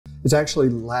It's actually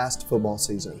last football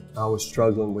season. I was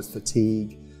struggling with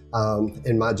fatigue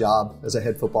in my job as a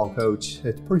head football coach.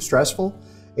 It's pretty stressful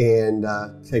and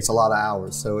takes a lot of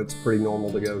hours. So it's pretty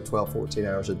normal to go 12, 14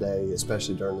 hours a day,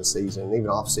 especially during the season, even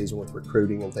off season with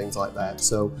recruiting and things like that.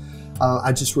 So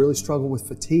I just really struggle with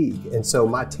fatigue. And so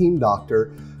my team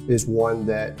doctor is one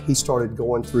that he started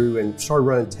going through and started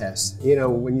running tests. You know,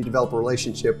 when you develop a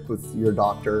relationship with your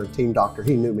doctor, team doctor,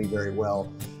 he knew me very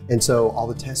well. And so all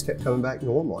the tests kept coming back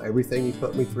normal. Everything he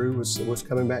put me through was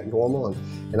coming back normal.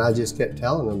 And I just kept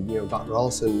telling him, you know, Dr.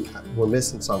 Olson, we're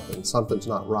missing something. Something's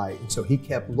not right. And so he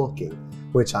kept looking,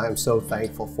 which I am so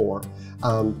thankful for.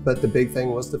 But the big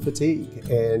thing was the fatigue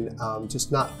and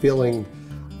just not feeling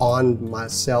on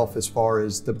myself as far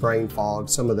as the brain fog,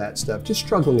 some of that stuff, just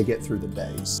struggling to get through the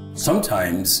days.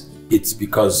 Sometimes it's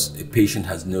because a patient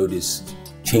has noticed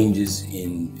changes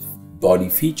in body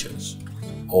features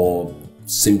or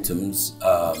symptoms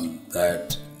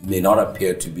that may not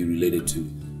appear to be related to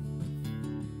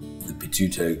the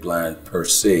pituitary gland per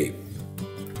se.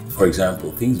 For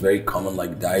example, things very common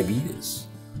like diabetes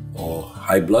or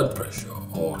high blood pressure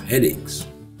or headaches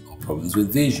or problems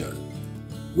with vision,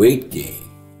 weight gain.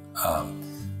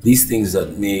 These things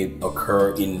that may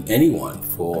occur in anyone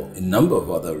for a number of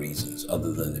other reasons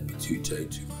other than the pituitary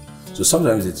tumor. So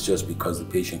sometimes it's just because the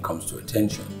patient comes to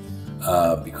attention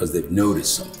because they've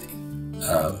noticed something.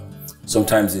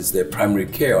 Sometimes it's their primary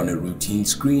care on a routine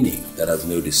screening that has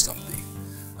noticed something,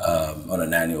 on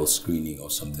an annual screening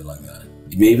or something like that.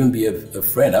 It may even be a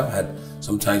friend. I've had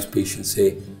sometimes patients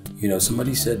say, you know,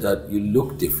 somebody said that you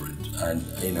look different and,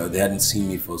 you know, they hadn't seen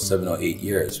me for 7 or 8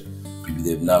 years. Maybe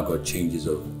they've now got changes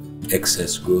of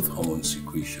excess growth hormone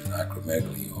secretion,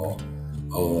 acromegaly,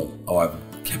 or I've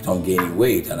kept on gaining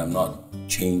weight and I'm not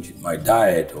changed my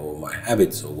diet or my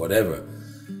habits or whatever.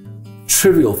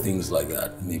 Trivial things like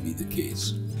that may be the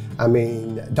case. I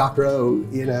mean, Dr. O,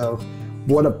 you know,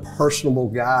 what a personable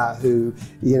guy who,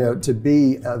 you know, to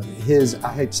be of his,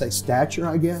 I hate to say stature,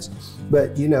 I guess,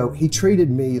 but, you know, he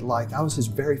treated me like I was his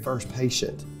very first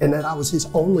patient and that I was his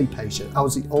only patient. I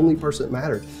was the only person that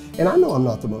mattered. And I know I'm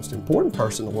not the most important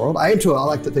person in the world. I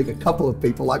like to think a couple of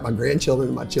people, like my grandchildren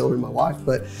and my children, my wife,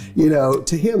 but, you know,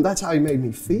 to him, that's how he made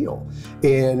me feel.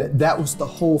 And that was the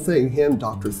whole thing. Him,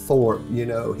 Dr. Thorpe, you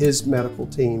know, his medical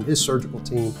team, his surgical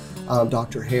team,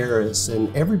 Dr. Harris,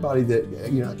 and everybody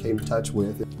that, you know, I came in touch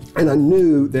with. And I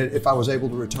knew that if I was able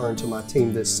to return to my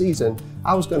team this season,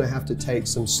 I was going to have to take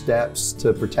some steps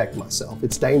to protect myself.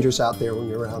 It's dangerous out there when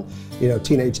you're around, you know,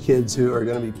 teenage kids who are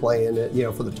going to be playing it, you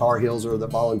know, for the Tar Heels or the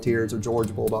Volunteers or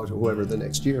Georgia Bulldogs or whoever the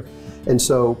next year. And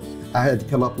so I had to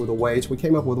come up with a way. So we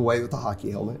came up with a way with the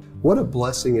hockey helmet. What a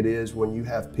blessing it is when you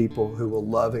have people who will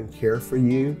love and care for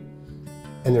you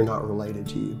and they're not related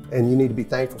to you. And you need to be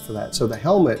thankful for that. So the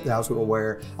helmet that I was going to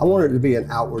wear, I wanted it to be an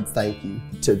outward thank you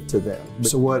to them.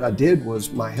 So what I did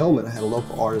was my helmet, I had a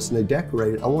local artist and they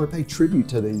decorated. I want to pay tribute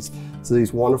to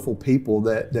these wonderful people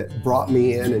that brought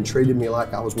me in and treated me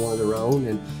like I was one of their own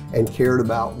and cared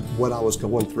about what I was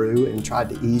going through and tried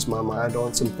to ease my mind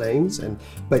on some things,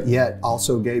 but yet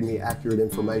also gave me accurate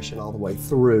information all the way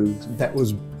through that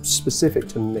was specific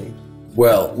to me.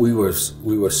 Well, we were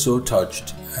so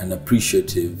touched and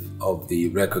appreciative of the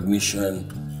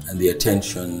recognition and the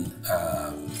attention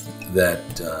that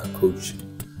Coach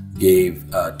gave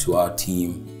to our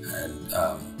team, and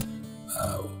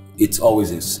it's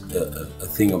always a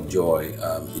thing of joy.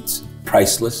 It's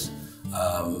priceless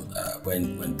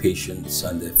when patients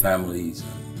and their families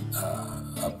are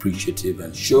appreciative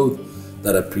and show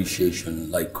that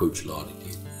appreciation like Coach Lotti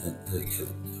did.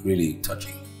 Really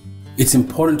touching. It's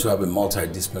important to have a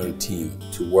multidisciplinary team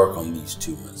to work on these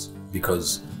tumors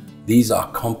because these are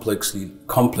complex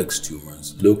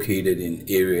tumors located in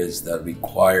areas that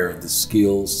require the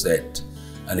skill set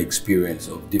and experience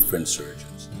of different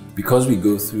surgeons. Because we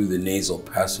go through the nasal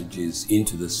passages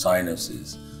into the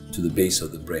sinuses to the base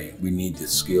of the brain, we need the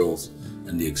skills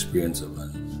and the experience of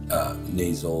a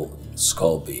nasal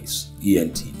skull base,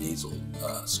 ENT, nasal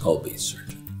skull base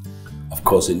surgeon. Of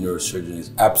course, a neurosurgeon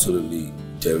is absolutely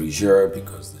de rigueur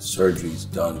because the surgery is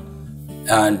done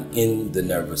and in the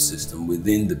nervous system,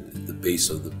 within the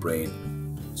base of the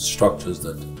brain. Structures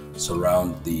that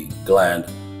surround the gland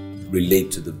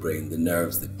relate to the brain, the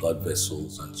nerves, the blood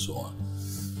vessels, and so on.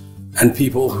 And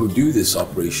people who do this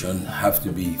operation have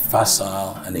to be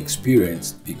facile and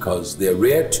experienced because they're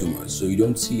rare tumors, so you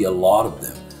don't see a lot of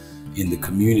them in the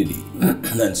community.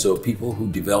 And so people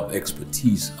who develop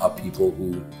expertise are people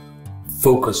who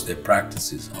focus their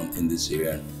practices in this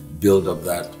area and build up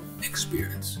that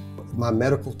experience. my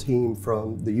medical team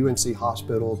from the UNC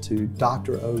hospital to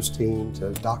Dr. O's team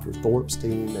to Dr. Thorpe's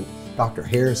team and Dr.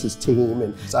 Harris's team.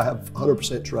 And I have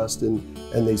 100% trust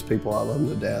in these people. I love them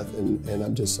to death, and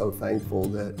I'm just so thankful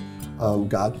that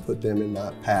God put them in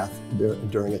my path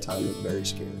during a time that's very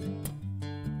scary.